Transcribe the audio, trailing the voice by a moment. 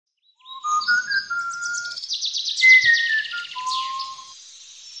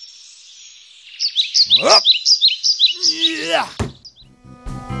Yeah.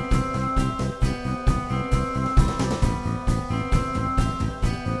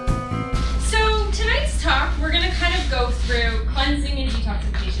 So tonight's talk, we're going to kind of go through cleansing and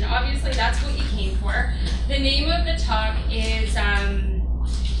detoxification. Obviously, that's what you came for. The name of the talk is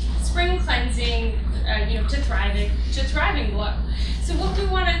Spring Cleansing, to thrive and glow. So what we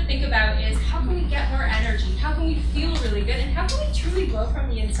want to think about is how can we get more energy? How can we feel really good? And how can we truly glow from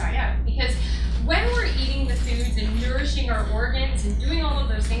the inside out? Because when we're eating the foods and nourishing our organs and doing all of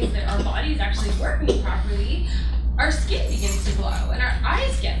those things that our body's actually working properly, our skin begins to glow and our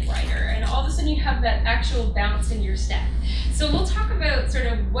eyes get brighter, and all of a sudden you have that actual bounce in your step. So we'll talk about sort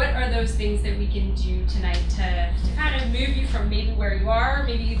of what are those things that we can do tonight to kind of move you from maybe where you are,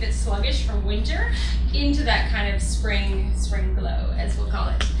 maybe a bit sluggish from winter, into that kind of spring glow, as we'll call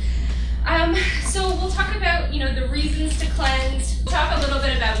it. So we'll talk about, the reasons to cleanse. We'll talk a little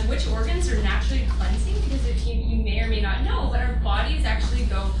bit about which organs are naturally cleansing, because if you may or may not know, but our bodies actually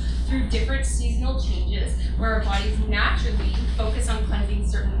go through different seasonal changes where our bodies naturally focus on cleansing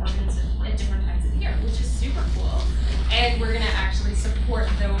certain organs at different times of the year, which is super cool. And we're going to actually support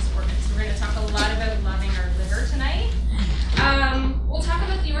those organs. So we're going to talk a lot about loving our liver tonight. We'll talk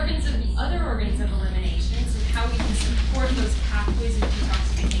about the organs of the other organs of eliminations and how we can support those pathways of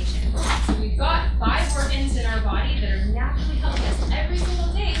detoxification. So we've got 5 organs in our body that are naturally helping us every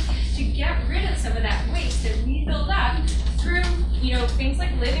single day to get rid of some of that waste that we build up through, things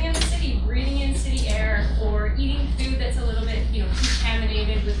like living in the city, breathing in city air, or eating food that's a little bit,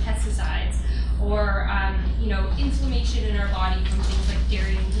 contaminated with pesticides, or, inflammation in our body from things like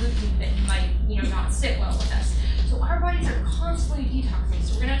dairy and gluten that might, not sit well with us. So our bodies are constantly detoxing.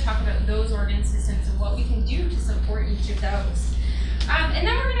 So we're going to talk about those organ systems and what we can do to support each of those. And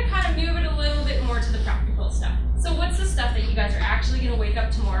then we're going to kind of move it a little bit more to the practical stuff. So what's the stuff that you guys are actually going to wake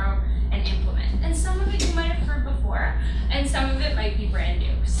up tomorrow and implement? And some of it you might have heard before, and some of it might be brand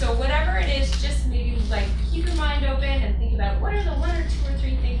new. So whatever it is, just maybe keep your mind open and think about what are the 1 or 2 or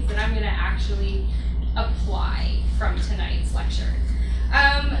 3 things that I'm going to actually apply from tonight's lecture.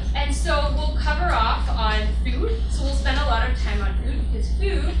 And so we'll cover off on food. So we'll spend a lot of time on food because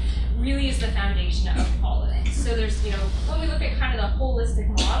food really is the foundation of all of it. So there's, when we look at kind of the holistic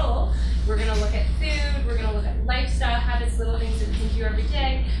model, we're going to look at food, we're going to look at lifestyle habits, little things that we can do every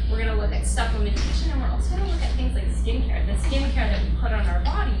day. We're going to look at supplementation, and we're also going to look at things like skincare, the skincare that we put on our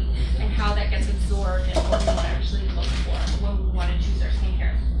body and how that gets absorbed and what we want to actually look for when we want to choose our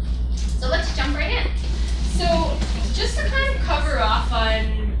skincare. So let's jump right in. So just to kind of cover off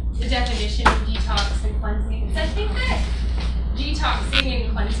on the definition of detox and cleansing, because I think that detoxing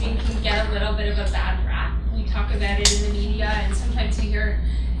and cleansing can get a little bit of a bad rap. We talk about it in the media, and sometimes you hear,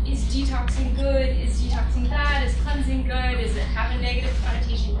 is detoxing good? Is detoxing bad? Is cleansing good? Does it have a negative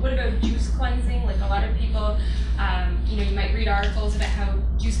connotation? What about juice cleansing? Like a lot of people, you might read articles about how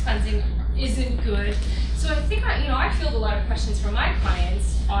juice cleansing isn't good. So I think, I field a lot of questions from my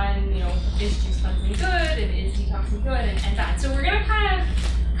clients on, is juice cleansing good and is detoxing good and bad? So we're going to kind of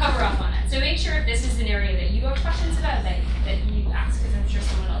cover up on that. So make sure if this is an area that you have questions about that you ask, because I'm sure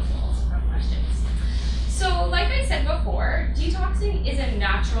someone else will also have questions. So like I said before, detoxing is a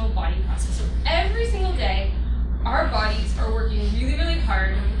natural body process. So every single day, our bodies are working really, really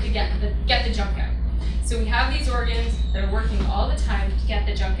hard to get the junk out. So we have these organs that are working all the time to get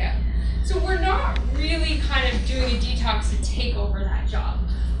the junk out. So we're not really kind of doing a detox to take over that job.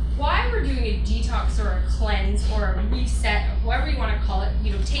 Why we're doing a detox or a cleanse or a reset, or whatever you want to call it,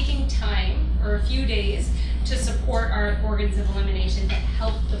 taking time or a few days to support our organs of elimination to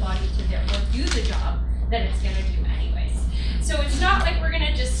help the body to therefore do the job that it's going to do anyways. So it's not like we're going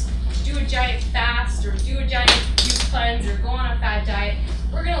to just do a giant fast or do a giant juice cleanse or go on a fad diet.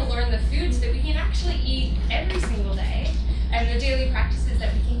 We're going to learn the foods that we can actually eat every single day and the daily practices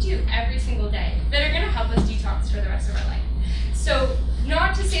that we can do every single day that are going to help us detox for the rest of our life. So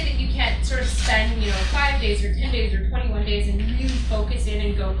not to say that you can't sort of spend, 5 days or 10 days or 21 days and really focus in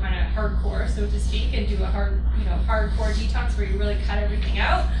and go kind of hardcore, so to speak, and do a hardcore detox where you really cut everything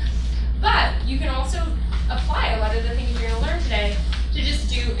out. But you can also apply a lot of the things you're going to learn today to just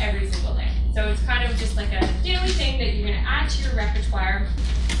do every single day. So it's kind of just like a daily thing that you're going to add to your repertoire.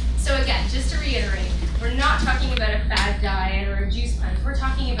 So again, just to reiterate, we're not talking about a fad diet or a juice cleanse. We're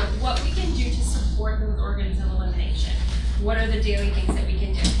talking about what we can do to support those organs of elimination. What are the daily things that we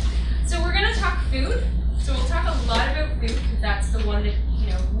can do? So we're going to talk food. So we'll talk a lot about food because that's the one that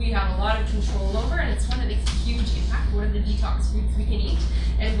we have a lot of control over, and it's one that makes a huge impact. What are the detox foods we can eat,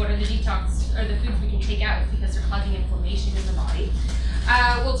 and what are the detox or the foods we can take out because they're causing inflammation in the body.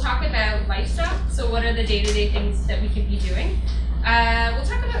 We'll talk about lifestyle. So what are the day-to-day things that we can be doing? We'll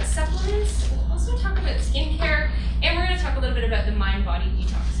talk about supplements. We'll also talk about skincare, and we're going to talk a little bit about the mind-body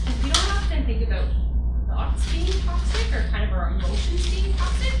detox. We don't often think about thoughts being toxic or kind of our emotions being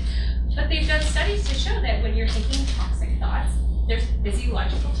toxic, but they've done studies to show that when you're thinking toxic thoughts, there's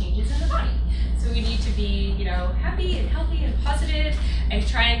physiological changes in the body. So we need to be, happy and healthy and positive and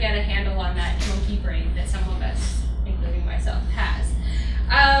try and get a handle on that monkey brain that some of us, including myself, has.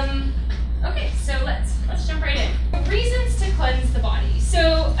 Okay, so let's jump right in. Reasons to cleanse the body.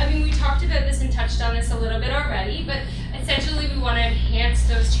 So, we talked about this and touched on this a little bit already, but essentially we want to enhance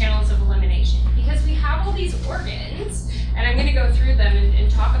those channels of elimination because we have all these organs, and I'm going to go through them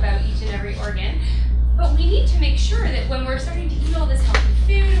and talk about each and every organ, but we need to make sure that when we're starting to eat all this healthy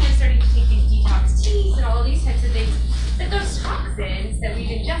food and we're starting to take these detox teas and all of these types of things, that those toxins that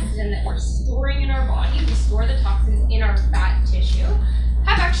we've ingested and that we're storing in our body, we store the toxins in our fat tissue,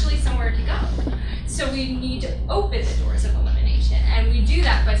 have actually somewhere to go. So we need to open the doors of elimination, and we do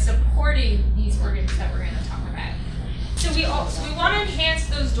that by supporting these organs that we're going to talk about. So we want to enhance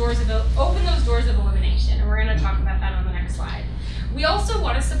those doors open those doors of elimination, and we're going to talk about that on the next slide. We also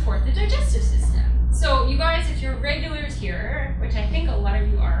want to support the digestive system. So you guys, if you're regulars here, which I think a lot of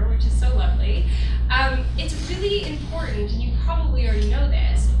you are, which is so lovely, it's really important, and you probably already know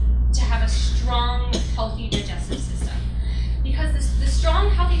this, to have a strong, healthy digestive system. Because the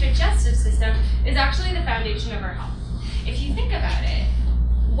strong, healthy digestive system is actually the foundation of our health. If you think about it,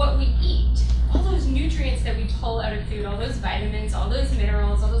 what we eat, all those nutrients that we pull out of food, all those vitamins, all those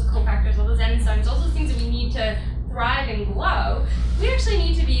minerals, all those cofactors, all those enzymes, all those things that we need to thrive and glow, we actually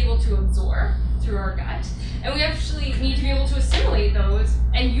need to be able to absorb through our gut, and we actually need to be able to assimilate those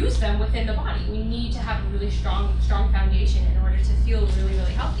and use them within the body. We need to have a really strong foundation in order to feel really,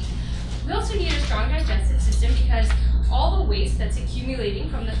 really healthy. We also need a strong digestive system because all the waste that's accumulating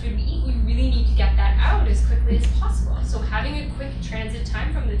from the food we eat, we really need to get that out as quickly as possible. So having a quick transit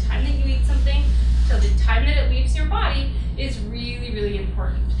time from the time that you eat something till the time that it leaves your body is really, really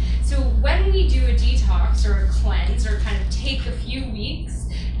important. So when we do a detox or a cleanse or kind of take a few weeks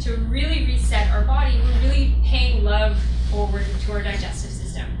to really reset our body, we're really paying love forward to our digestive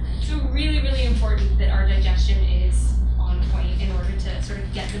system. So really, really important that our digestion is on point in order to sort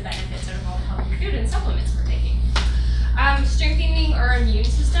of get the benefits out of all the healthy food and supplements we're taking. Strengthening our immune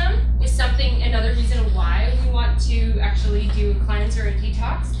system is another reason why we want to actually do a cleanse or a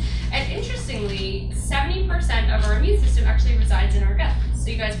detox. And interestingly, 70% of our immune system actually resides in our gut. So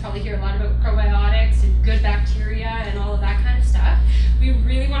you guys probably hear a lot about probiotics and good bacteria and all of that kind of stuff. We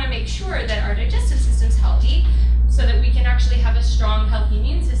really want to make sure that our digestive system's healthy so that we can actually have a strong, healthy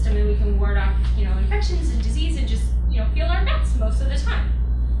immune system and we can ward off, infections and disease and just, feel our best most of the time.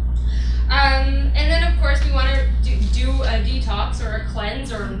 And then of course we want to do a detox or a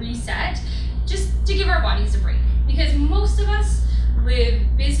cleanse or a reset just to give our bodies a break. Because most of us live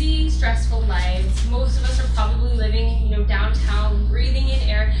busy, stressful lives. Most of us are probably living, downtown, breathing in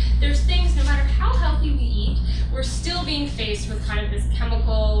air. There's things, no matter how healthy we eat, we're still being faced with kind of this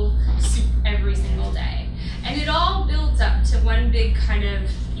chemical soup every single day. And it all builds up to one big kind of,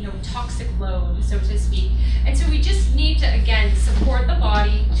 toxic load, so to speak. And so we just need to, again, support the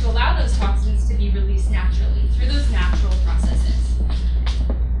body to allow those toxins to be released naturally through those natural processes.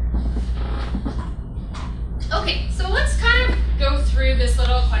 Okay, so let's kind of go through this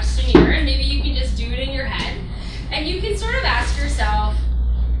little questionnaire, and maybe you can just do it in your head. And you can sort of ask yourself,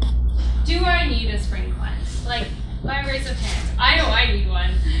 do I need a spring cleanse? Like, by raise of hands. I know I need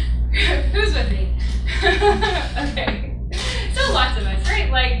one. Who's with me? Okay. So lots of us, right?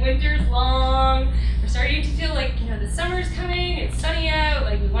 Like, winter's long, we're starting to feel like, the summer's coming, it's sunny out,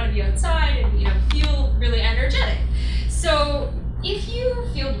 like we want to be outside and, feel really energetic. So if you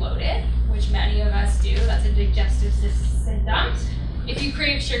feel bloated, which many of us do, that's a digestive symptom. If you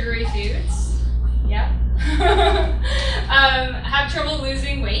crave sugary foods, yeah. Have trouble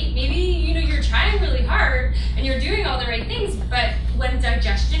losing weight, maybe, you're trying really hard and you're doing all the right things, but when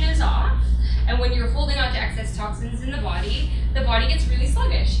digestion is off, and when you're holding on to excess toxins in the body gets really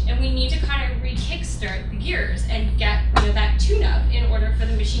sluggish, and we need to kind of re-kickstart the gears and get that tune-up in order for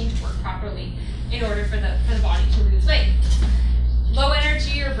the machine to work properly, in order for the body to lose weight. Low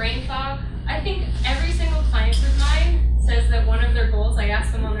energy or brain fog. I think every single client of mine says that one of their goals, I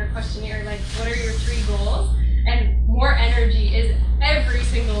asked them on their questionnaire, like, what are your 3 goals? And more energy is every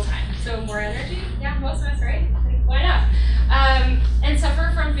single time. So more energy? Yeah, most of us, right? Like, why not? And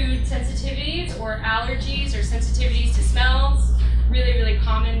suffer from food sensitivities or allergies or sensitivities to smells. Really, really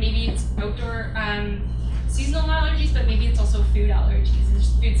common. Maybe it's outdoor seasonal allergies, but maybe it's also food allergies.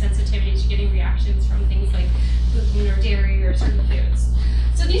 There's food sensitivities. You're getting reactions from things like gluten or dairy or certain foods.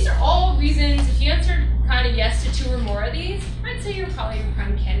 So these are all reasons. If you answered kind of yes to 2 or more of these, I'd say you're probably a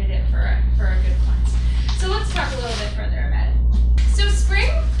prime candidate for a good cleanse. So let's talk a little bit further about it. So spring,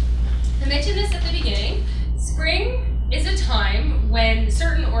 I mentioned this at the beginning, spring is a time when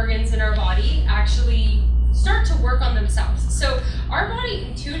certain organs in our body actually start to work on themselves. So our body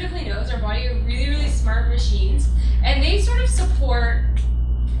intuitively knows, our body are really, really smart machines, and they sort of support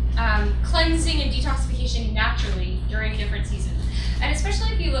cleansing and detoxification naturally during different seasons. And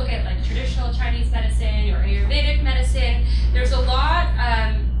especially if you look at like traditional Chinese medicine or Ayurvedic medicine, there's a lot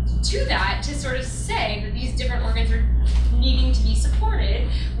to that to sort of say that these different organs are needing to be supported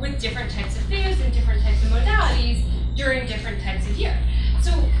with different types of foods and different types of modalities during different times of year.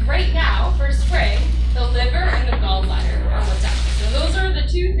 So right now, for spring, the liver and the gallbladder are what's up. So those are the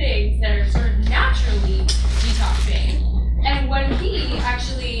two things that are sort of naturally detoxing. And when we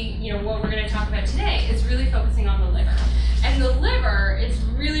actually, what we're going to talk about today is really focusing on the liver. And the liver is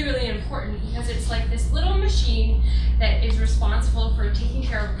really, really important because it's like this little machine that is responsible for taking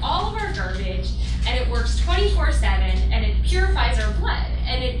care of all of our garbage, and it works 24/7, and it purifies our blood,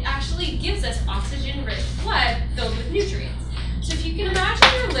 and it actually gives us oxygen-rich blood filled with nutrients. So if you can imagine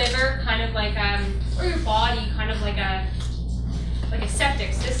your liver kind of like, or your body kind of like a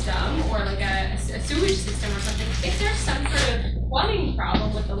septic system or like a sewage system or something, if there's some sort of plumbing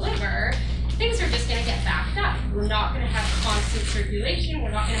problem with the liver, things are just going to get backed up. We're not going to have constant circulation.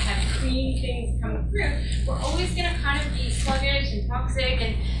 We're not going to have clean things coming through. We're always going to kind of be sluggish and toxic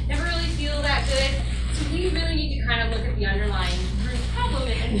and never really feel that good. So we really need to kind of look at the underlying root problem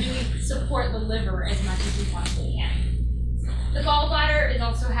and really support the liver as much as we possibly can. The gallbladder is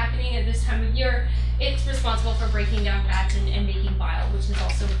also happening at this time of year. It's responsible for breaking down fats and making bile, which is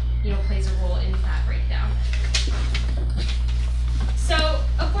also, plays a role in fat breakdown. So,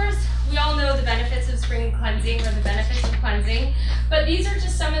 of course, we all know the benefits of spring cleansing or the benefits of cleansing, but these are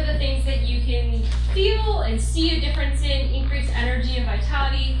just some of the things that you can feel and see a difference in: increased energy and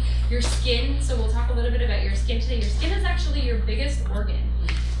vitality. Your skin, so we'll talk a little bit about your skin today. Your skin is actually your biggest organ.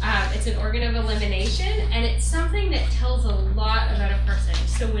 It's an organ of elimination, and it's something that tells a lot about a person.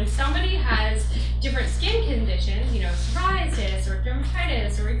 So when somebody has different skin conditions, psoriasis or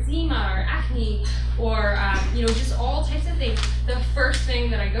dermatitis or eczema or acne or, just all types of things, the first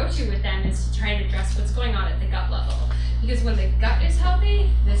thing that I go to with them is to try and address what's going on at the gut level. Because when the gut is healthy,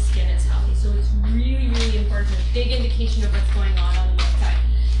 the skin is healthy. So it's really, really important, a big indication of what's going on the outside.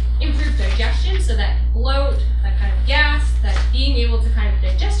 Improved digestion, so that bloat, that kind of gas, that being able to kind of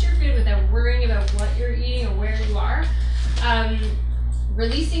digest your food without worrying about what you're eating or where you are.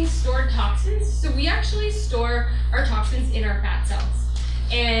 Releasing stored toxins. So we actually store our toxins in our fat cells.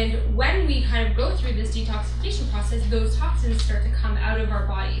 And when we kind of go through this detoxification process, those toxins start to come out of our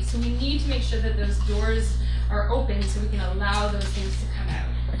body. So we need to make sure that those doors are open so we can allow those things to come out.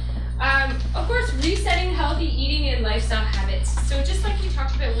 Of course, resetting healthy eating and lifestyle habits. So just like we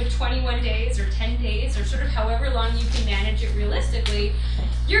talked about with 21 days or 10 days or sort of however long you can manage it realistically,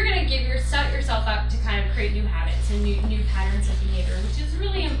 you're going to set yourself up to kind of create new habits and new patterns of behavior, which is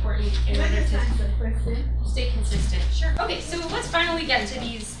really important in order to stay consistent. Sure. Okay, so let's finally get into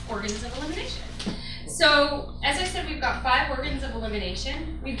these organs of elimination. So, as I said, we've got 5 organs of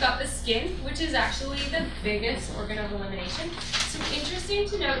elimination. We've got the skin, which is actually the biggest organ of elimination. So, interesting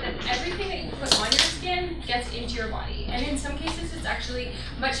to note that everything that you put on your skin gets into your body. And in some cases, it's actually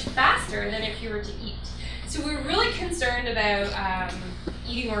much faster than if you were to eat. So, we're really concerned about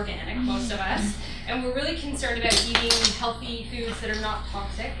eating organic, most of us. And we're really concerned about eating healthy foods that are not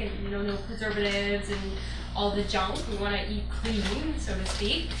toxic and, no preservatives and all the junk. We want to eat clean, so to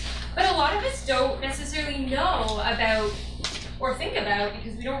speak. But a lot of us don't necessarily know about or think about,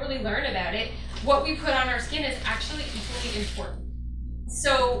 because we don't really learn about it, what we put on our skin is actually equally important.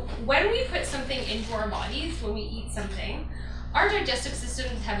 So when we put something into our bodies, when we eat something, our digestive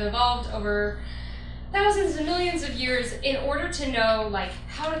systems have evolved over thousands and millions of years in order to know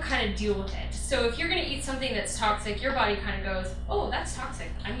how to kind of deal with it. So if you're going to eat something that's toxic, your body kind of goes, oh, that's toxic.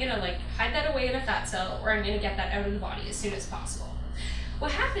 I'm going to hide that away in a fat cell, or I'm going to get that out of the body as soon as possible.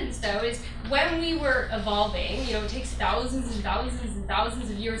 What happens though is when we were evolving, it takes thousands and thousands and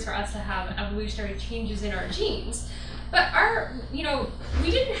thousands of years for us to have evolutionary changes in our genes. But we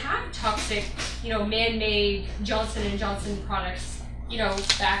didn't have toxic, man-made Johnson & Johnson products,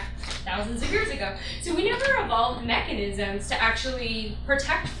 back thousands of years ago. So we never evolved mechanisms to actually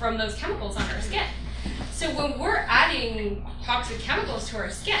protect from those chemicals on our skin. So when we're adding toxic chemicals to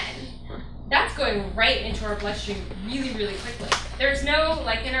our skin, that's going right into our bloodstream really, really quickly. There's no,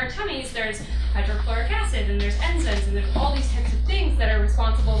 in our tummies, there's hydrochloric acid and there's enzymes and there's all these types of things that are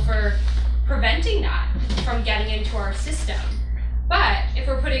responsible for preventing that from getting into our system. But if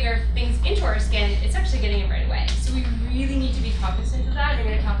we're putting our things into our skin, it's actually getting it right away. So we really need to be cognizant of that. I'm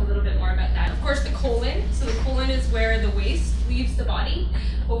going to talk a little bit more about that. Of course, the colon. So the colon is where the waste leaves the body.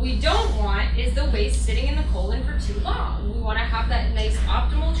 What we don't want is the waste sitting in the colon for too long. We want to have that nice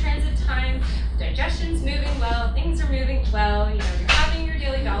optimal transit time. Digestion's moving well, things are moving well, you're having your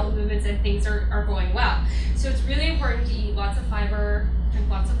daily bowel movements and things are going well. So it's really important to eat lots of fiber, drink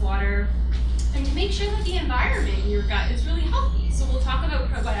lots of water, and to make sure that the environment in your gut is really healthy. So we'll talk about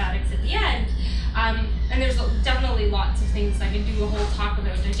probiotics at the end. And there's definitely lots of things. I can do a whole talk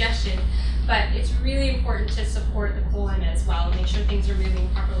about digestion, but it's really important to support the colon as well and make sure things are moving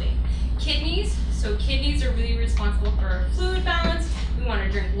properly. Kidneys. So kidneys are really responsible for fluid balance. We want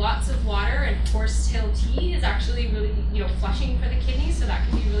to drink lots of water, and horsetail tea is actually really, flushing for the kidneys, so that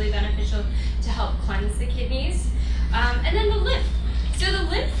can be really beneficial to help cleanse the kidneys. And then the lymph. So the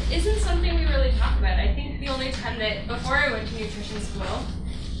lymph isn't something we really talk about. I think the only time that, before I went to nutrition school,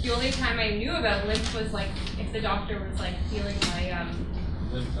 the only time I knew about lymph was like if the doctor was like feeling my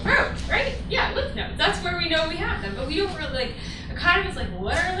throat, right? Yeah, lymph nodes. That's where we know we have them, but we don't really like. I kind of was like,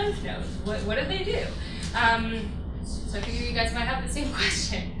 what are lymph nodes? What do they do? So I figure you guys might have the same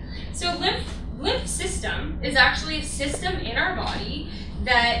question. So lymph system is actually a system in our body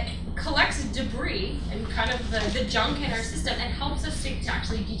that collects debris and kind of the junk in our system and helps us to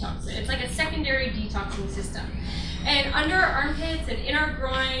actually detox it. It's like a secondary detoxing system. And under our armpits and in our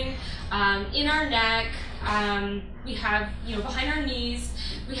groin, in our neck, we have, behind our knees,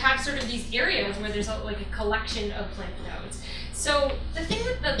 we have sort of these areas where there's like a collection of lymph nodes. So the thing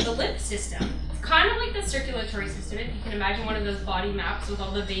with the lymph system, it's kind of like the circulatory system, if you can imagine one of those body maps with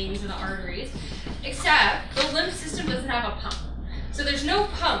all the veins and the arteries, except the lymph system doesn't have a pump. So there's no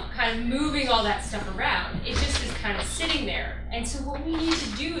pump kind of moving all that stuff around. It just is kind of sitting there. And so what we need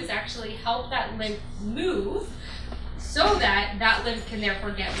to do is actually help that lymph move so that that lymph can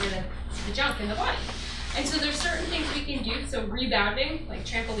therefore get rid of the junk in the body. And so there's certain things we can do. So rebounding, like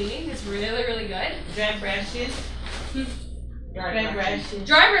trampolining, is really, really good. Dry brushing. Dry brushing.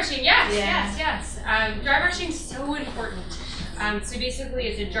 Dry brushing, yes. Dry brushing is so important. So basically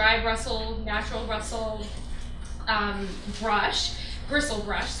it's a dry natural bristle brush,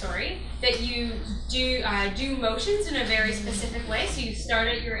 that you do motions in a very specific way. So you start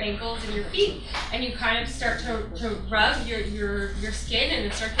at your ankles and your feet, and you kind of start to rub your skin in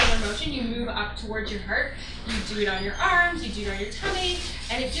a circular motion. You move up towards your heart. You do it on your arms, you do it on your tummy,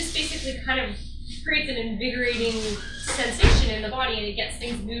 and it just basically kind of creates an invigorating sensation in the body, and it gets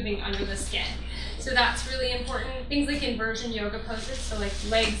things moving under the skin. So that's really important. Things like inversion yoga poses, so like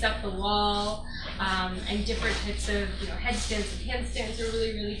legs up the wall, and different types of headstands and handstands are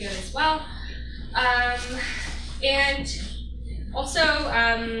really, really good as well. And also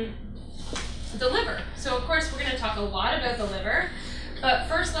the liver. So of course we're going to talk a lot about the liver, but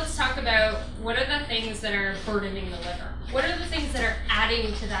first let's talk about what are the things that are burdening the liver. What are the things that are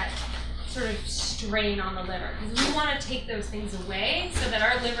adding to that sort of strain on the liver? Because we want to take those things away so that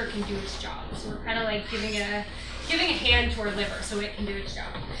our liver can do its job. So we're kind of like giving a hand to our liver so it can do its job.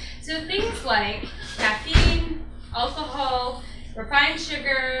 So things like caffeine, alcohol, refined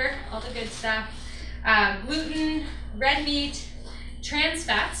sugar, all the good stuff, gluten, red meat, trans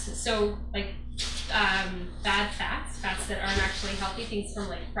fats, so like bad fats that aren't actually healthy, things from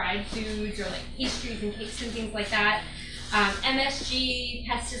like fried foods or like pastries and cakes and things like that, MSG,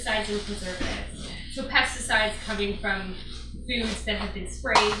 pesticides and preservatives. So pesticides coming from foods that have been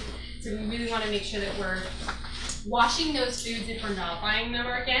sprayed, so we really want to make sure that we're washing those foods if we're not buying them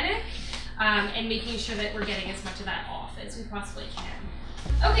organic, and making sure that we're getting as much of that off as we possibly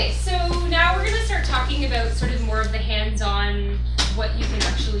can. Okay, so now we're going to start talking about sort of more of the hands-on, what you can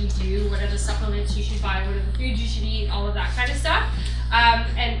actually do, what are the supplements you should buy, what are the foods you should eat, all of that kind of stuff.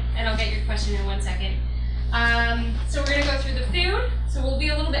 And I'll get your question in 1 second. So we're going to go through the food. So we'll be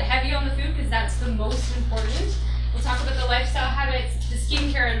a little bit heavy on the food because that's the most important. We'll talk about the lifestyle habits, the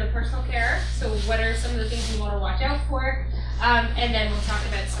skincare and the personal care. So what are some of the things you want to watch out for? And then we'll talk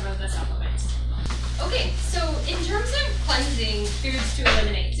about some of the supplements. Okay, so in terms of cleansing foods to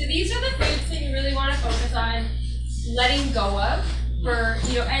eliminate, so these are the foods that you really want to focus on letting go of for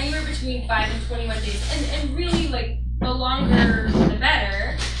anywhere between 5 and 21 days. And really, like, the longer the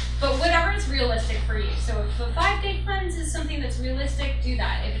better. But whatever is realistic for you. So if a 5-day cleanse is something that's realistic, do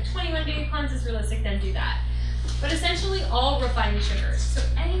that. If a 21-day cleanse is realistic, then do that. But essentially all refined sugars. So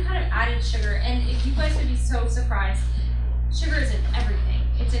any kind of added sugar. And if you guys would be so surprised, sugar is in everything.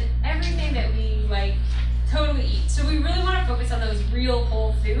 It's in everything that we totally eat. So we really want to focus on those real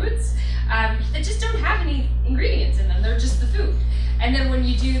whole foods that just don't have any ingredients in them. They're just the food. And then when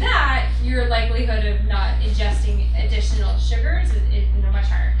you do that, your likelihood of not ingesting additional sugars is much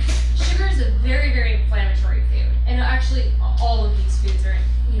higher. Sugar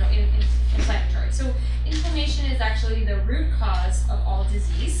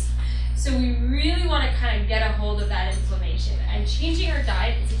changing our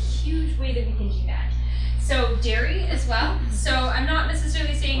diet is a huge way that we can do that. So dairy as well. So I'm not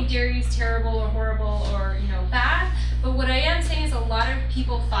necessarily saying dairy is terrible or horrible or bad, but what I am saying is a lot of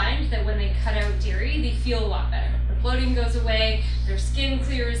people find that when they cut out dairy, they feel a lot better. The bloating goes away, their skin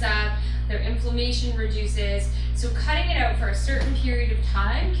clears up, their inflammation reduces. So cutting it out for a certain period of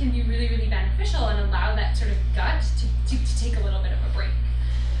time can be really, really beneficial and allow that sort of gut to take a little bit of a break.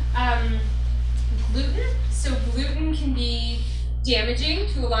 Gluten. So gluten can be damaging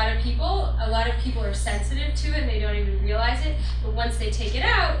to a lot of people. A lot of people are sensitive to it and they don't even realize it. But once they take it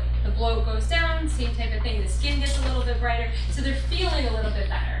out, the bloat goes down, same type of thing. The skin gets a little bit brighter, so they're feeling a little bit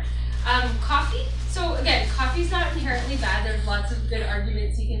better. Coffee. So again, coffee's not inherently bad. There's lots of good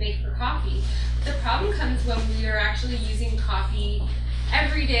arguments you can make for coffee. The problem comes when we are actually using coffee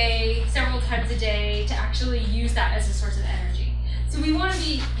every day, several times a day, to actually use that as a source of energy. So we want to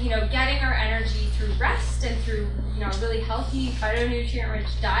be, getting our energy through rest and through, a really healthy,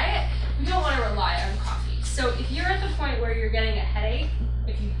 phytonutrient-rich diet. We don't want to rely on coffee. So if you're at the point where you're getting a headache,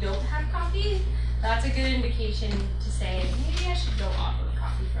 if you don't have coffee, that's a good indication to say, maybe I should go off of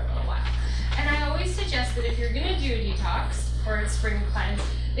coffee for a little while. And I always suggest that if you're going to do a detox or a spring cleanse,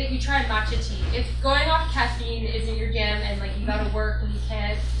 that you try matcha tea. If going off caffeine isn't your jam and you gotta work and you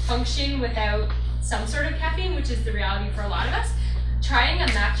can't function without some sort of caffeine, which is the reality for a lot of us, trying a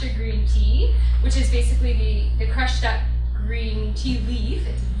matcha green tea, which is basically the crushed up green tea leaf.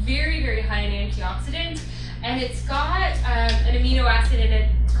 It's very, very high in antioxidants, and it's got an amino acid in it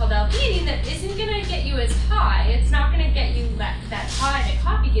called L-theanine that isn't going to get you as high. It's not going to get you that high that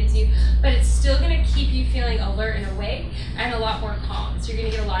coffee gives you, but it's still going to keep you feeling alert and awake and a lot more calm. So you're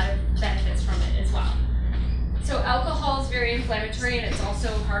going to get a lot of benefits from it as well. So alcohol is very inflammatory and it's also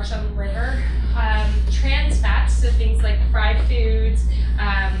harsh on the liver. Trans fats, so things like fried foods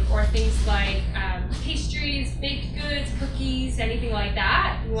or things like pastries, baked goods, cookies, anything like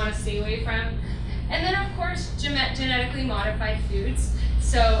that, we want to stay away from. And then of course, genetically modified foods.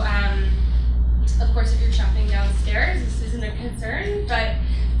 So, of course, if you're shopping downstairs, this isn't a concern, but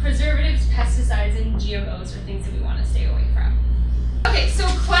preservatives, pesticides, and GMOs are things that we want to stay away from. Okay, so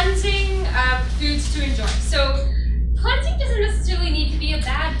cleansing foods to enjoy. So cleansing doesn't necessarily need to be a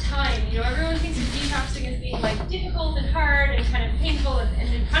bad time. Everyone thinks of detoxing as being difficult and hard and kind of painful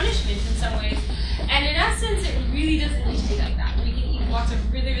and punishment in some ways. And in essence, it really doesn't need to be like that. We can eat lots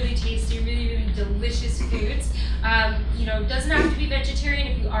of really, really tasty, really, really delicious foods. Doesn't have to be vegetarian.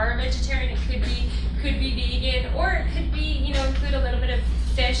 If you are a vegetarian, it could be vegan, or it could be, include a little bit of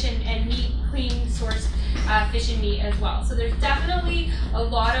fish and meat, clean source fish and meat as well. So there's definitely a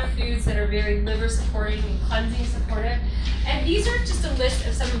lot of foods that are very liver supporting and cleansing supportive. And these are just a list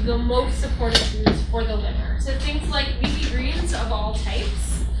of some of the most supportive foods for the liver. So things like leafy greens of all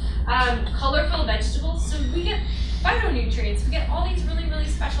types, colorful vegetables. So we get phytonutrients. We get all these really, really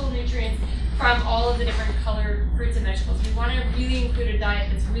special nutrients from all of the different colored fruits and vegetables. We want to really include a diet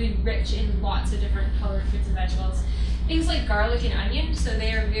that's really rich in lots of different colored fruits and vegetables. Things like garlic and onion, so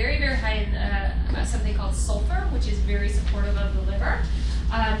they are very, very high in something called sulfur, which is very supportive of the liver.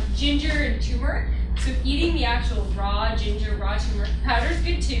 Ginger and turmeric, so eating the actual raw ginger, raw turmeric powder is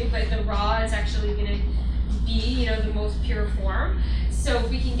good too, but the raw is actually going to be, the most pure form. So if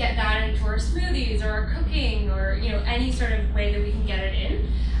we can get that into our smoothies or our cooking or, any sort of way that we can get it in.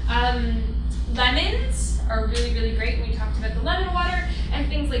 Lemons are really, really great. We talked about the lemon water, and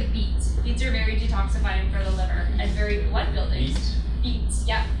things like beets. Beets are very detoxifying for the liver and very blood building. Beets,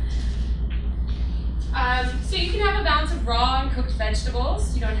 yeah. So you can have a balance of raw and cooked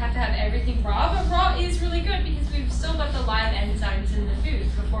vegetables. You don't have to have everything raw, but raw is really good because we've still got the live enzymes in the food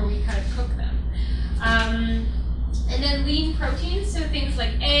before we kind of cook them. And then lean proteins, so things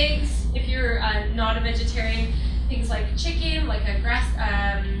like eggs, if you're not a vegetarian, things like chicken, like a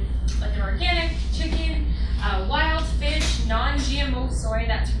like an organic chicken, wild fish, non-GMO soy.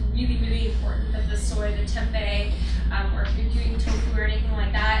 That's really, really important that the soy, the tempeh, or if you're doing tofu or anything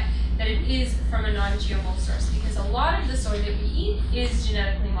like that, that it is from a non-GMO source, because a lot of the soy that we eat is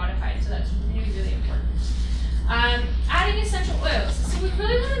genetically modified, so that's really, really important. Adding essential oils. So we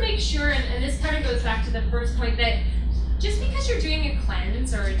really want to make sure, and this kind of goes back to the first point, that just because you're doing a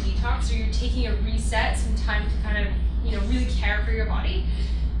cleanse or a detox, or you're taking a reset, some time to kind of, really care for your body,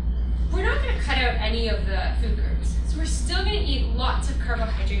 we're not going to cut out any of the food groups. So we're still going to eat lots of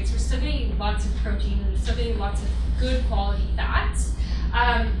carbohydrates, we're still going to eat lots of protein, we're still going to eat lots of good quality fats,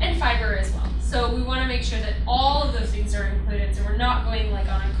 and fiber as well. So we want to make sure that all of those things are included. So we're not going on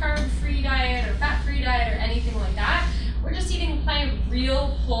a carb-free diet or fat-free diet or anything like that. We're just eating plenty of real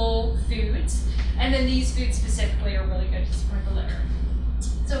whole foods, and then these foods specifically are really good to support the liver.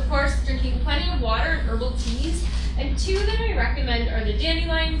 So of course, drinking plenty of water and herbal teas And two that I recommend are the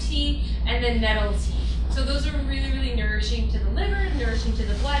dandelion tea and the nettle tea. So those are really, really nourishing to the liver, nourishing to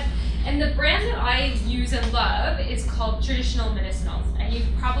the blood. And the brand that I use and love is called Traditional Medicinals. And you've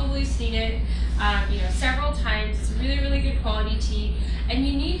probably seen it several times. It's really, really good quality tea. And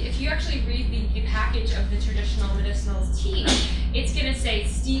you need, if you actually read the package of the Traditional Medicinals tea, it's going to say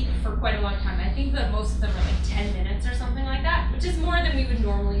steep for quite a long time. I think that most of them are like 10 minutes or something like that, which is more than we would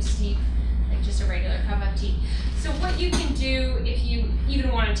normally steep, like just a regular cup of tea. So what you can do if you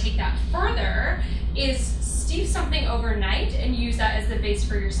even want to take that further is steep something overnight and use that as the base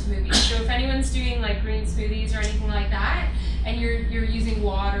for your smoothie. So if anyone's doing like green smoothies or anything like that, and you're using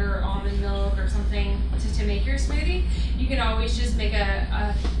water or almond milk or something to make your smoothie, you can always just make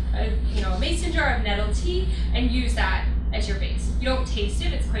a mason jar of nettle tea and use that as your base. You don't taste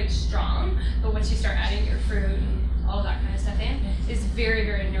it, it's quite strong, but once you start adding your fruit and all that kind of stuff in, it's very,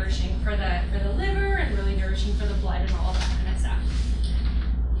 very nourishing for the liver and really nourishing for the blood and all that kind of stuff.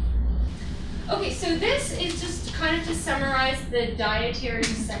 Okay, so this is just kind of to summarize the dietary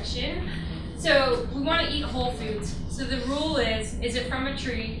section. So we want to eat whole foods. So the rule is it from a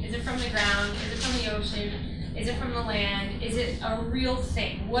tree? Is it from the ground? Is it from the ocean? Is it from the land? Is it a real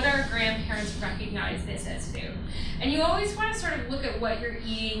thing? What our grandparents recognize this as food? And you always want to sort of look at what you're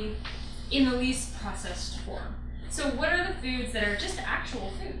eating in the least processed form. So what are the foods that are just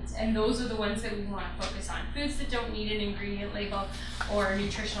actual foods? And those are the ones that we want to focus on. Foods that don't need an ingredient label or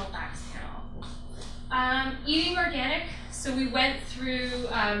nutritional facts at all. Eating organic. So we went through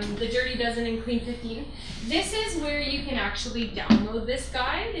the Dirty Dozen and Clean 15. This is where you can actually download this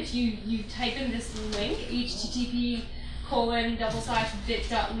guide. If you type in this link,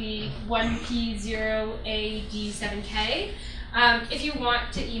 http://bit.ly 1P0AD7K. If you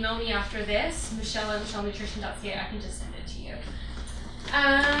want to email me after this, michelle@michellenutrition.ca, I can just send it to you.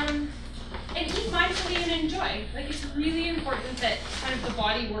 And eat mindfully and enjoy. Like, it's really important that kind of the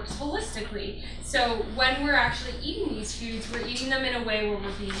body works holistically. So when we're actually eating these foods, we're eating them in a way where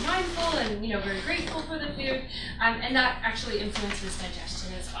we're being mindful and very grateful for the food, and that actually influences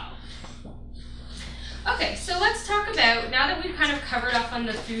digestion as well. Okay, so let's talk about, now that we've kind of covered up on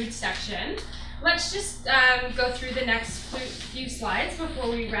the food section, let's just go through the next few slides before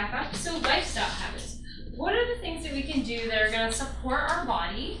we wrap up. So lifestyle habits. What are the things that we can do that are going to support our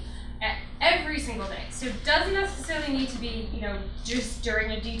body every single day? So it doesn't necessarily need to be, just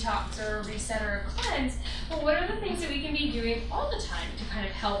during a detox or a reset or a cleanse, but what are the things that we can be doing all the time to kind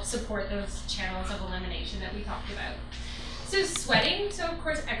of help support those channels of elimination that we talked about? So sweating, so of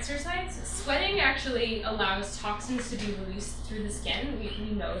course exercise. Sweating actually allows toxins to be released through the skin, we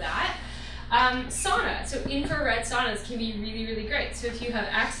know that. Sauna, so infrared saunas can be really, really great. So if you have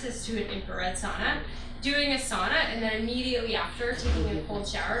access to an infrared sauna, doing a sauna and then immediately after taking a cold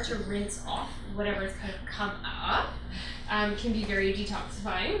shower to rinse off whatever's kind of come up can be very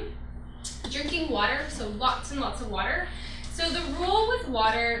detoxifying. Drinking water, so lots and lots of water. So the rule with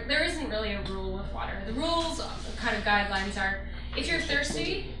water, there isn't really a rule with water. The rules, kind of guidelines are, if you're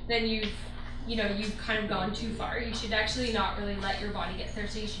thirsty, then you've kind of gone too far. You should actually not really let your body get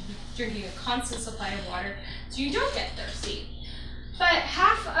thirsty. You should be drinking a constant supply of water so you don't get thirsty. But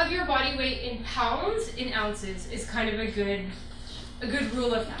half of your body weight in pounds in ounces is kind of a good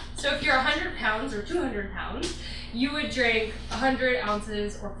rule of thumb. So if you're 100 pounds or 200 pounds, you would drink 100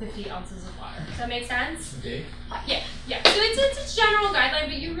 ounces or 50 ounces of water. Does that make sense? Okay. Yeah. So it's a general guideline,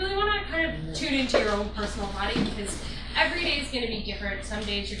 but you really want to kind of tune into your own personal body because every day is going to be different. Some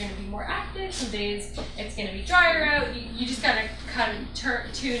days you're going to be more active, some days it's going to be drier out. You just got to kind of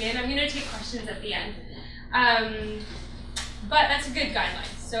tune in. I'm going to take questions at the end. But that's a good guideline.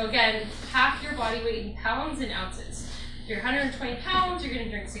 So again, half your body weight in pounds and ounces. If you're 120 pounds, you're going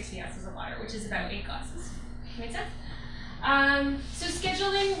to drink 60 ounces of water, which is about 8 glasses. Make sense? So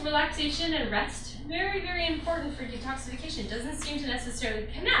scheduling relaxation and rest, very, very important for detoxification. Doesn't seem to necessarily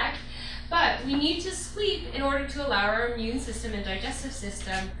connect, but we need to sleep in order to allow our immune system and digestive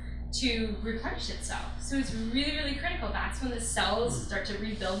system to replenish itself. So it's really, really critical. That's when the cells start to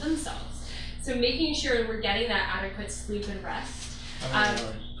rebuild themselves. So making sure we're getting that adequate sleep and rest.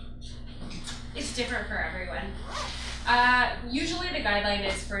 It's different for everyone. Usually the guideline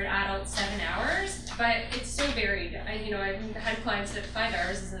is for an adult 7 hours, but it's so varied. I've had clients that 5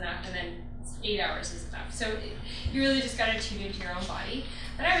 hours is enough and then 8 hours is enough. So you really just got to tune into your own body.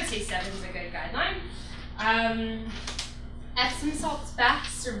 But I would say 7 is a good guideline. Epsom salts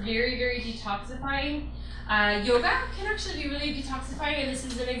baths are very, very detoxifying. Yoga can actually be really detoxifying, and this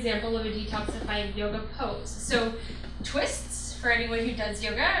is an example of a detoxifying yoga pose. So twists, for anyone who does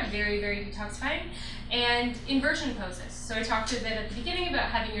yoga, are very, very detoxifying. And inversion poses. So I talked a bit at the beginning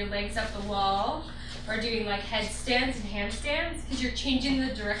about having your legs up the wall, or doing like headstands and handstands, because you're changing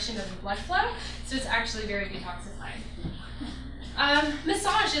the direction of the blood flow, so it's actually very detoxifying.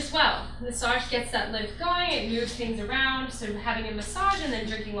 Massage as well. Massage gets that lymph going, it moves things around, so having a massage and then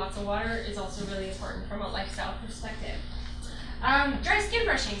drinking lots of water is also really important from a lifestyle perspective. Dry skin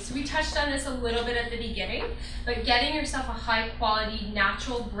brushing. So we touched on this a little bit at the beginning, but getting yourself a high quality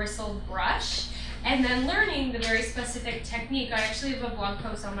natural bristled brush and then learning the very specific technique. I actually have a blog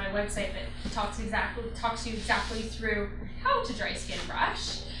post on my website that talks you exactly through how to dry skin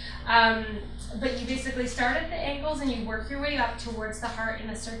brush. But you basically start at the ankles and you work your way up towards the heart in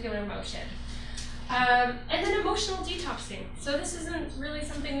a circular motion. And then emotional detoxing. So this isn't really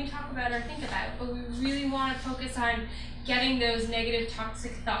something we talk about or think about, but we really want to focus on getting those negative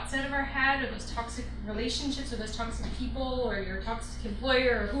toxic thoughts out of our head, or those toxic relationships, or those toxic people, or your toxic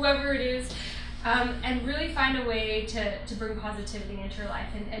employer, or whoever it is, and really find a way to bring positivity into your life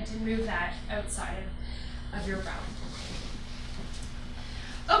and to move that outside of your realm.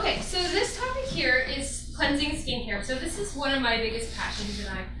 Okay, so this topic here is cleansing skincare. So this is one of my biggest passions,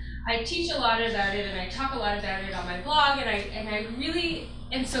 and I teach a lot about it, and I talk a lot about it on my blog, and I really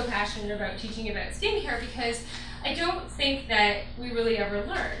am so passionate about teaching about skincare because I don't think that we really ever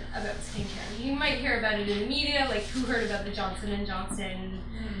learn about skincare. You might hear about it in the media, like who heard about the Johnson & Johnson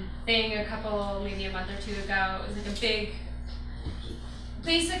thing maybe a month or two ago. It was like a big,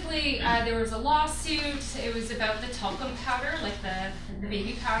 basically there was a lawsuit. It was about the talcum powder, like the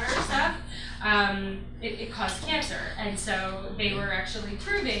baby powder stuff. It caused cancer, and so they were actually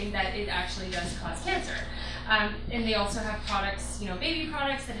proving that it actually does cause cancer. And they also have products, baby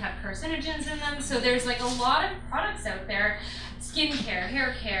products that have carcinogens in them. So there's like a lot of products out there, skincare,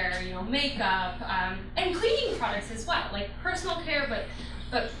 hair care, makeup, and cleaning products as well, like personal care,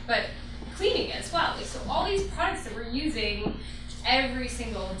 but cleaning as well. So all these products that we're using every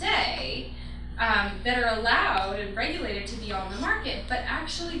single day that are allowed and regulated to be on the market, but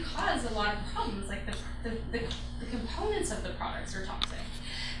actually cause a lot of problems, like the components of the products are toxic.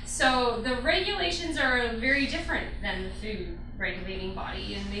 So the regulations are very different than the food regulating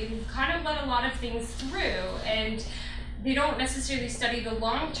body, and they kind of let a lot of things through, and they don't necessarily study the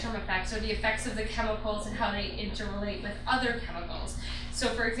long-term effects or the effects of the chemicals and how they interrelate with other chemicals. So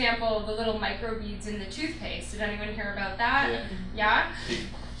for example, the little microbeads in the toothpaste, did anyone hear about that? Yeah?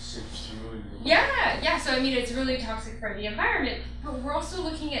 Yeah, so I mean, it's really toxic for the environment, but we're also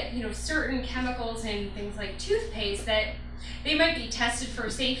looking at, certain chemicals in things like toothpaste that they might be tested for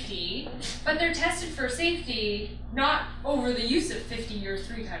safety, but they're tested for safety not over the use of 50 or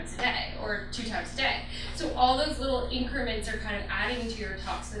 3 times a day or 2 times a day. So all those little increments are kind of adding to your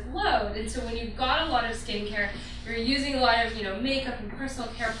toxic load. And so when you've got a lot of skincare, you're using a lot of makeup and personal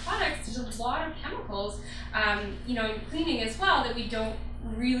care products, there's a lot of chemicals, in cleaning as well that we don't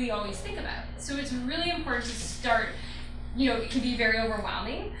really always think about. So it's really important to start. It can be very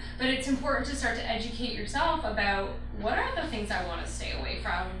overwhelming, but it's important to start to educate yourself about what are the things I want to stay away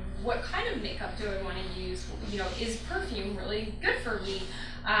from, what kind of makeup do I want to use, is perfume really good for me,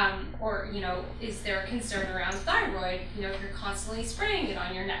 or is there a concern around thyroid, if you're constantly spraying it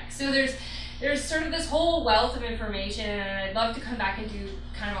on your neck. So there's sort of this whole wealth of information, and I'd love to come back and do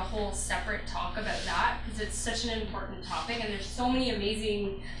kind of a whole separate talk about that, because it's such an important topic, and there's so many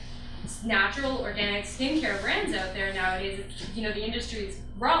amazing natural organic skincare brands out there nowadays. The industry is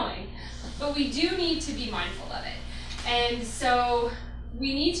growing, but we do need to be mindful of it. And so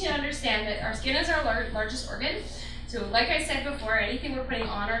we need to understand that our skin is our largest organ. So like I said before, anything we're putting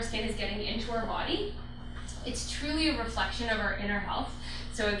on our skin is getting into our body. It's truly a reflection of our inner health.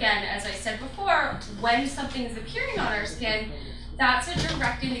 So again, as I said before, when something is appearing on our skin, that's a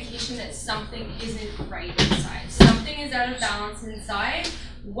direct indication that something isn't right inside. Something is out of balance inside.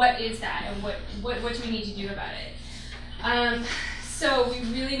 What is that, and what do we need to do about it? So we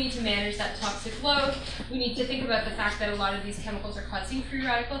really need to manage that toxic load. We need to think about the fact that a lot of these chemicals are causing free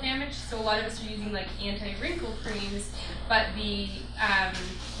radical damage. So a lot of us are using like anti-wrinkle creams, but the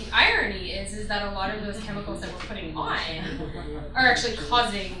irony is that a lot of those chemicals that we're putting on are actually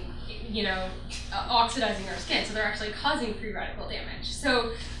causing, oxidizing our skin. So they're actually causing free radical damage.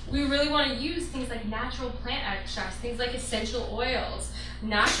 So we really want to use things like natural plant extracts, things like essential oils,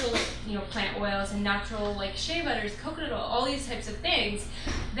 natural plant oils, and natural like shea butters, coconut oil, all these types of things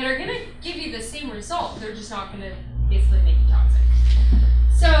that are going to give you the same result. They're just not going to basically make you toxic.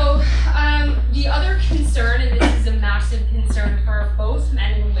 So the other concern, and this is a massive concern for both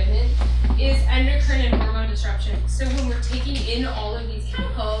men and women, is endocrine and hormone disruption. So when we're taking in all of these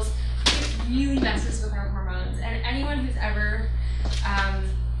chemicals, it really messes with our hormones. And anyone who's ever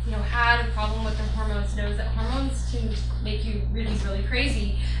had a problem with their hormones knows that hormones can make you really, really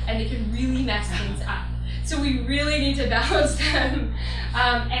crazy, and they can really mess things up. So we really need to balance them.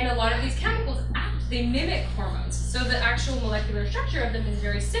 And a lot of these chemicals they mimic hormones. So the actual molecular structure of them is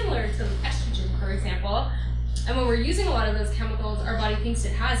very similar to estrogen, for example. And when we're using a lot of those chemicals, our body thinks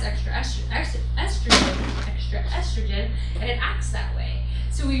it has extra estrogen, and it acts that way.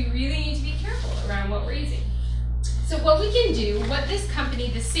 So we really need to be careful around what we're using. So what we can do, what this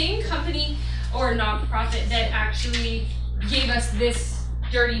company, the same company or nonprofit that actually gave us this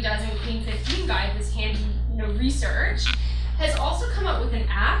Dirty Dozen Clean 15 guide, this handy research, has also come up with an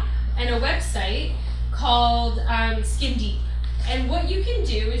app and a website called Skin Deep. And what you can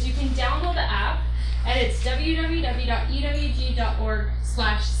do is you can download the app, and it's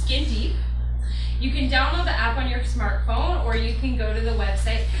www.ewg.org/skindeep. You can download the app on your smartphone, or you can go to the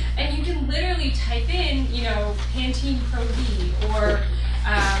website and you can literally type in, Pantene Pro V or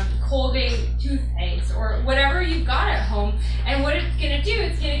Colgate toothpaste or whatever you've got at home. And what it's gonna do,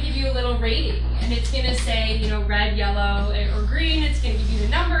 it's gonna give you a little rating, and it's gonna say, red, yellow, or green. It's gonna give you the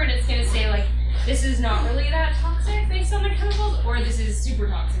number, and it's gonna say like, this is not really that toxic based on the chemicals, or this is super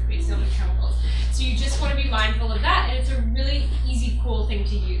toxic based on the chemicals. So you just want to be mindful of that, and it's a really easy, cool thing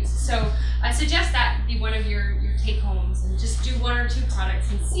to use. So I suggest that be one of your take-homes, and just do 1 or 2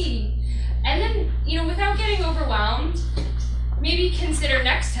 products and see. And then, without getting overwhelmed, maybe consider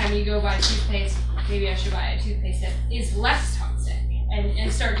next time you go buy toothpaste, maybe I should buy a toothpaste that is less toxic,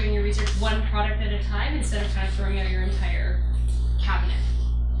 and start doing your research 1 product at a time instead of kind of throwing out your entire cabinet.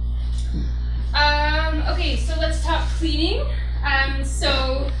 Okay, so let's talk cleaning.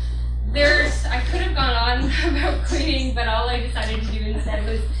 I could have gone on about cleaning, but all I decided to do instead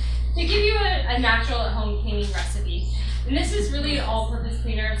was to give you a natural at-home cleaning recipe. And this is really an all-purpose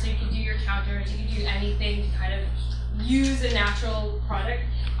cleaner, so you can do your counters, you can do anything to kind of use a natural product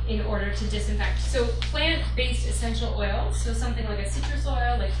in order to disinfect. So plant-based essential oils, so something like a citrus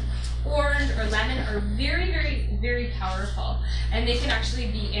oil, like orange or lemon, are very, very, very powerful. And they can actually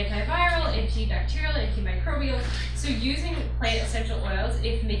be antiviral, antibacterial, antimicrobial. So using plant essential oils,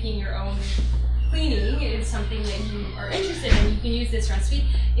 if making your own cleaning is something that you are interested in, you can use this recipe.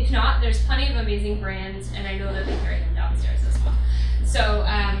 If not, there's plenty of amazing brands, and I know that they carry them downstairs as well. So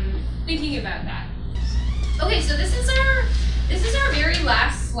thinking about that. Okay, so this is our very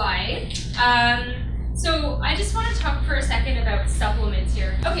last slide. So I just want to talk for a second about supplements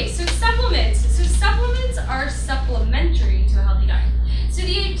here. Okay, so supplements are supplementary to a healthy diet. So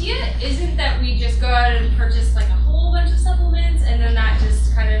the idea isn't that we just go out and purchase like a whole bunch of supplements and then that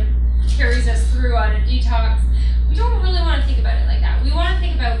just kind of carries us through on a detox. We don't really want to think about it like that. We want to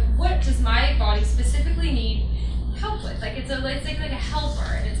think about, what does my body specifically need help with? Like it's like a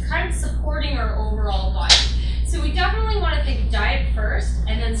helper, and it's kind of supporting our overall body. So we definitely want to think diet first,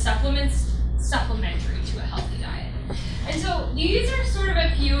 and then supplements supplementary to a healthy diet. And so these are sort of a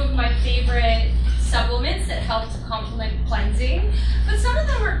few of my favorite supplements that help to complement cleansing, but some of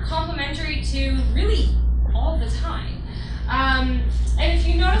them are complementary to really all the time. And if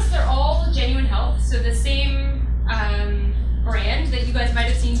you notice, they're all Genuine Health, so the same brand that you guys might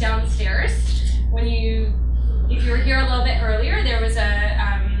have seen downstairs. If you were here a little bit earlier, there was a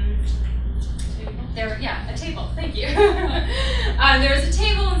table, thank you. There was a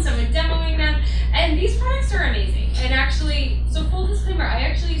table and someone demoing them, and these products are amazing. And actually, so full disclaimer, I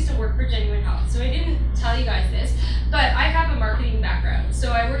actually used to work for Genuine Health, so I didn't tell you guys this, but I have a marketing background.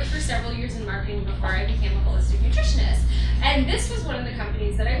 So I worked for several years in marketing before I became a holistic nutritionist. And this was one of the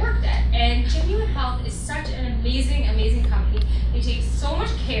companies that I worked at. And Genuine Health is such an amazing, amazing company. They take so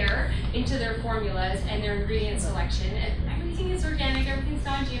much care into their formulas and their ingredient selection. And everything is organic, everything's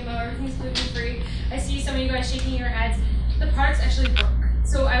non-GMO, everything's gluten-free. I see some of you guys shaking your heads. The products actually work.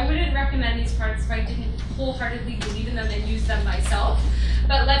 So I wouldn't recommend these products if I didn't wholeheartedly believe in them and use them myself.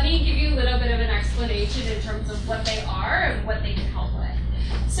 But let me give you a little bit of an explanation in terms of what they are and what they can help with.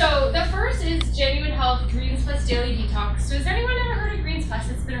 So the first is Genuine Health Greens Plus Daily Detox. So has anyone ever heard of Greens Plus?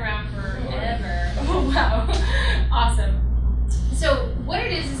 It's been around forever. Oh wow, awesome. So what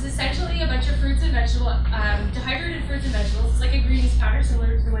it is essentially a bunch of fruits and vegetables, dehydrated fruits and vegetables. It's like a greens powder,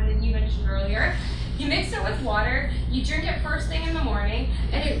 similar to the one that you mentioned earlier. You mix it with water, you drink it first thing in the morning,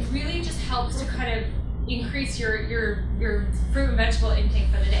 and it really just helps to kind of increase your fruit and vegetable intake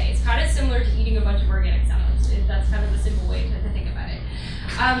for the day. It's kind of similar to eating a bunch of organic salads. That's kind of a simple way to think about it.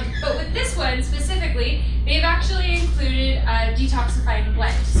 But with this one specifically, they've actually included a detoxifying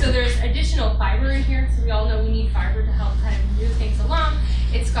blend. So there's additional fiber in here, so we all know we need fiber to help kind of move things along.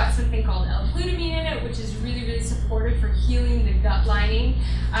 It's got something called L-glutamine in it, which is really, really supportive for healing the gut lining.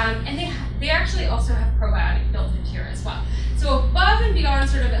 And they actually also have probiotic built into here as well. So above and beyond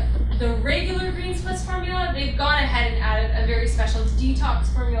sort of the regular Greens Plus formula, they've gone ahead and added a very special detox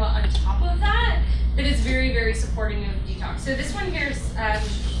formula on top of that is very, very supporting of detox. So this one here is,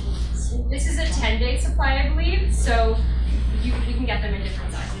 this is a 10-day supply, I believe, so you can get them in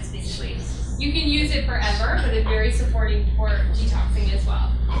different sizes, basically. You can use it forever, but it's very supporting for detoxing as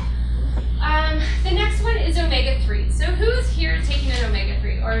well. The next one is omega-3. So who's here taking an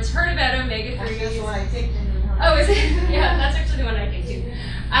omega-3 or has heard about omega-3? That's the one I take. Oh, is it? Yeah, that's actually the one I take too.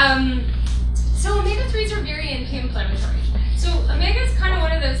 So omega-3s are very anti-inflammatory. So omega is kind of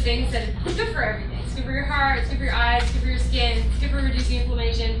one of those things that is good for everything. It's good for your heart, it's good for your eyes, it's good for your skin, it's good for reducing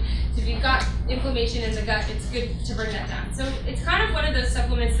inflammation. So if you've got inflammation in the gut, it's good to bring that down. So it's kind of one of those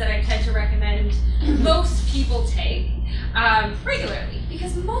supplements that I tend to recommend most people take regularly,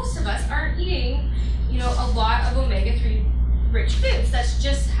 because most of us aren't eating, you know, a lot of omega-3 rich foods. That's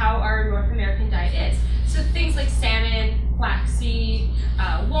just how our North American diet is. So things like salmon, flaxseed,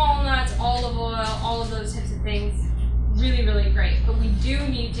 walnuts, olive oil, all of those types of things, really, really great. But we do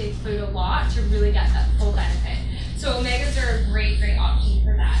need to include a lot to really get that full benefit. So omegas are a great, great option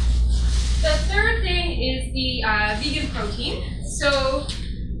for that. The third thing is the vegan protein. So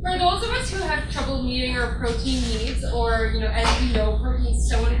for those of us who have trouble meeting our protein needs, or, you know, as you know, protein is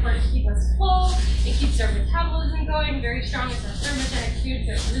so important to keep us full. It keeps our metabolism going very strong. It's a thermogenic food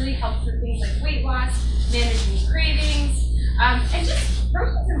that really helps with things like weight loss, managing cravings, and just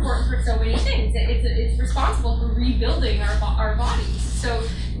protein is important for so many things. It's responsible for rebuilding our bodies. So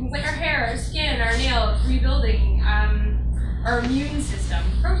things like our hair, our skin, our nails, rebuilding our immune system.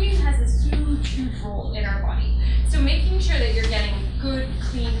 Protein has this huge, huge role in our body. So making sure that you're getting good,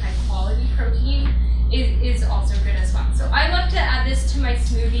 clean, high quality protein is also good as well. So I love to add this to my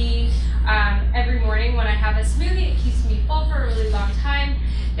smoothie every morning when I have a smoothie. It keeps me full for a really long time.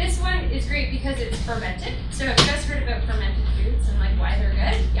 This one is great because it's fermented. So have you guys heard about fermented foods and like why they're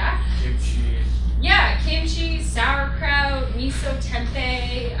good? Yeah? Kimchi. Yeah, kimchi, sauerkraut, miso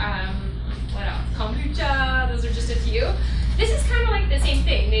tempeh, what else? Kombucha, those are just a few. This is kind of like the same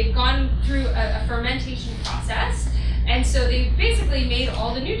thing. They've gone through a fermentation process, and so they've basically made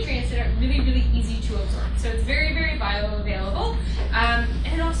all the nutrients that are really, really easy to absorb. So it's very, very bioavailable, and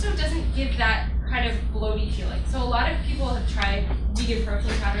it also doesn't give that kind of bloaty feeling. So a lot of people have tried vegan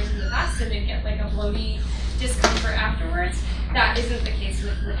protein powders in the past and they get like a bloaty discomfort afterwards. That isn't the case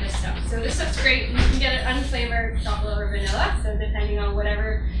with this stuff. So this stuff's great. You can get it unflavored, chocolate or vanilla, so depending on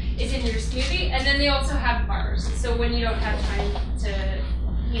whatever is in your smoothie. And then they also have bars. So when you don't have time to,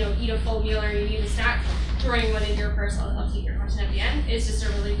 you know, eat a full meal or you need a snack, throwing one in your purse, I'll help you your question at the end, is just a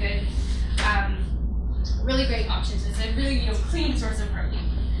really good, really great option. So it's a really, you know, clean source of protein.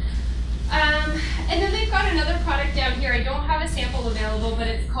 And then they've got another product down here. I don't have a sample available, but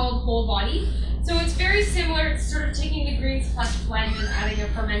it's called Whole Body. So it's very similar. It's sort of taking the Greens Plus blend and adding a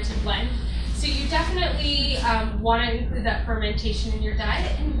fermented blend. So you definitely want to include that fermentation in your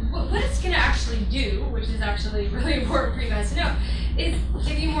diet. And what it's going to actually do, which is actually really important for you guys to know, is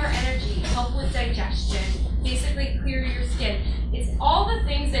give you more energy, help with digestion, basically clear your skin. It's all the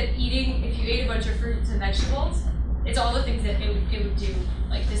things that eating, if you ate a bunch of fruits and vegetables, it's all the things that it would do,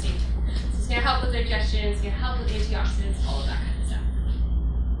 like the same thing. So it's going to help with digestion, it's going to help with antioxidants, all of that kind of stuff.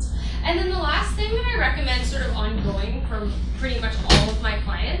 And then the last thing that I recommend sort of ongoing for pretty much all of my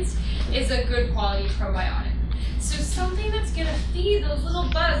clients is a good quality probiotic. So something that's going to feed those little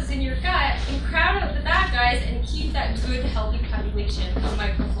bugs in your gut and crowd out the bad guys and keep that good, healthy population of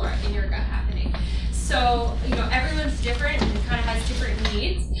microflora in your gut happening. So, you know, everyone's different and kind of has different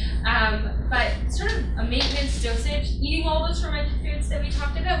needs, but sort of a maintenance dosage, eating all those fermented foods that we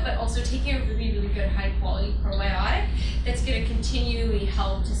talked about, but also taking a really, really good high quality probiotic that's going to continually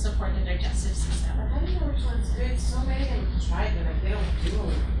help to support the digestive system. How do you know which one's good? So many of them tried them and they don't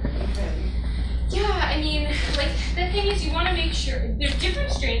do it. Yeah, I mean, like, the thing is you want to make sure, there's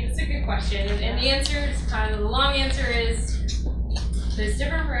different strains, it's a good question, and the answer is kind of, the long answer is, it's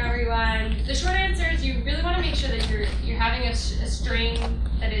different for everyone. The short answer is you really want to make sure that you're having a strain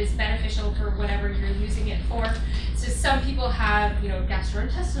that is beneficial for whatever you're using it for. So some people have, you know,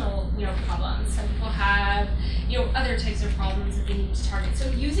 gastrointestinal, you know, problems. Some people have, you know, other types of problems that they need to target. So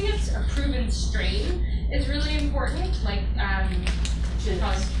using a proven strain is really important. Like,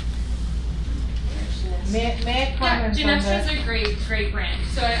 Genestra is a great brand.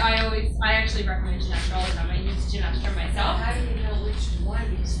 So I actually recommend Genestra all the time. I use Genestra myself. How do you know which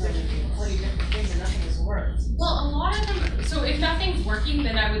one? Because there are 40 different things and nothing has worked. Well, a lot of them, so if nothing's working,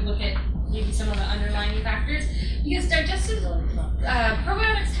 then I would look at maybe some of the underlying factors. Because digestive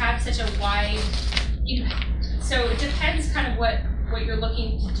probiotics have such a wide, so it depends kind of what what you're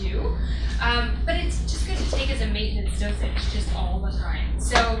looking to do. But it's just good to take as a maintenance dosage just all the time.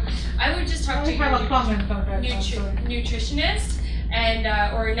 So I would just talk to your nutritionist and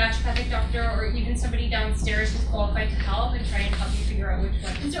or a naturopathic doctor, or even somebody downstairs who's qualified to help, and try and help you figure out which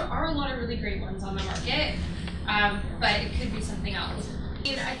one. Because there are a lot of really great ones on the market, but it could be something else.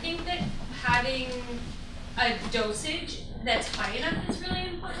 And I think that having a dosage that's high enough is really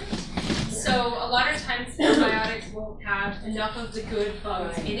important. So a lot of times probiotics won't have enough of the good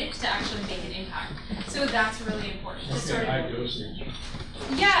bugs in it to actually make an impact. So that's really important. To sort of, high dosage.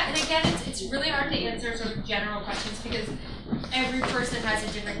 Yeah, and again, it's really hard to answer sort of general questions because every person has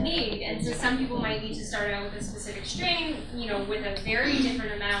a different need, and so some people might need to start out with a specific strain, you know, with a very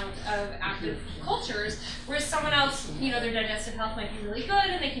different amount of active cultures, whereas someone else, you know, their digestive health might be really good,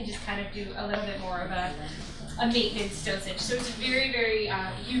 and they can just kind of do a little bit more of a maintenance dosage. So it's very, very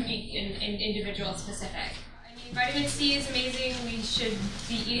unique and individual specific. I mean, vitamin C is amazing. We should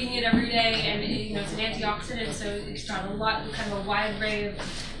be eating it every day, and you know, it's an antioxidant, so it's got a lot, kind of a wide array of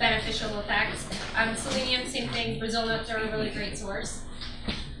beneficial effects. Selenium, same thing. Brazil nuts are a really great source.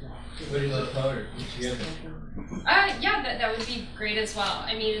 What is the powder? Together? Yeah, that would be great as well.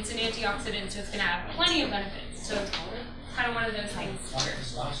 I mean, it's an antioxidant, so it's going to have plenty of benefits. So kind of one of those things.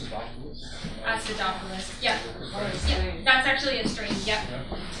 Acidophilus. Yeah. Yeah, that's actually a strain. Yep.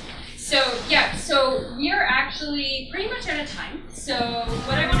 So yeah, so we are actually pretty much out of time. So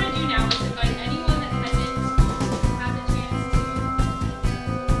what I want to do now is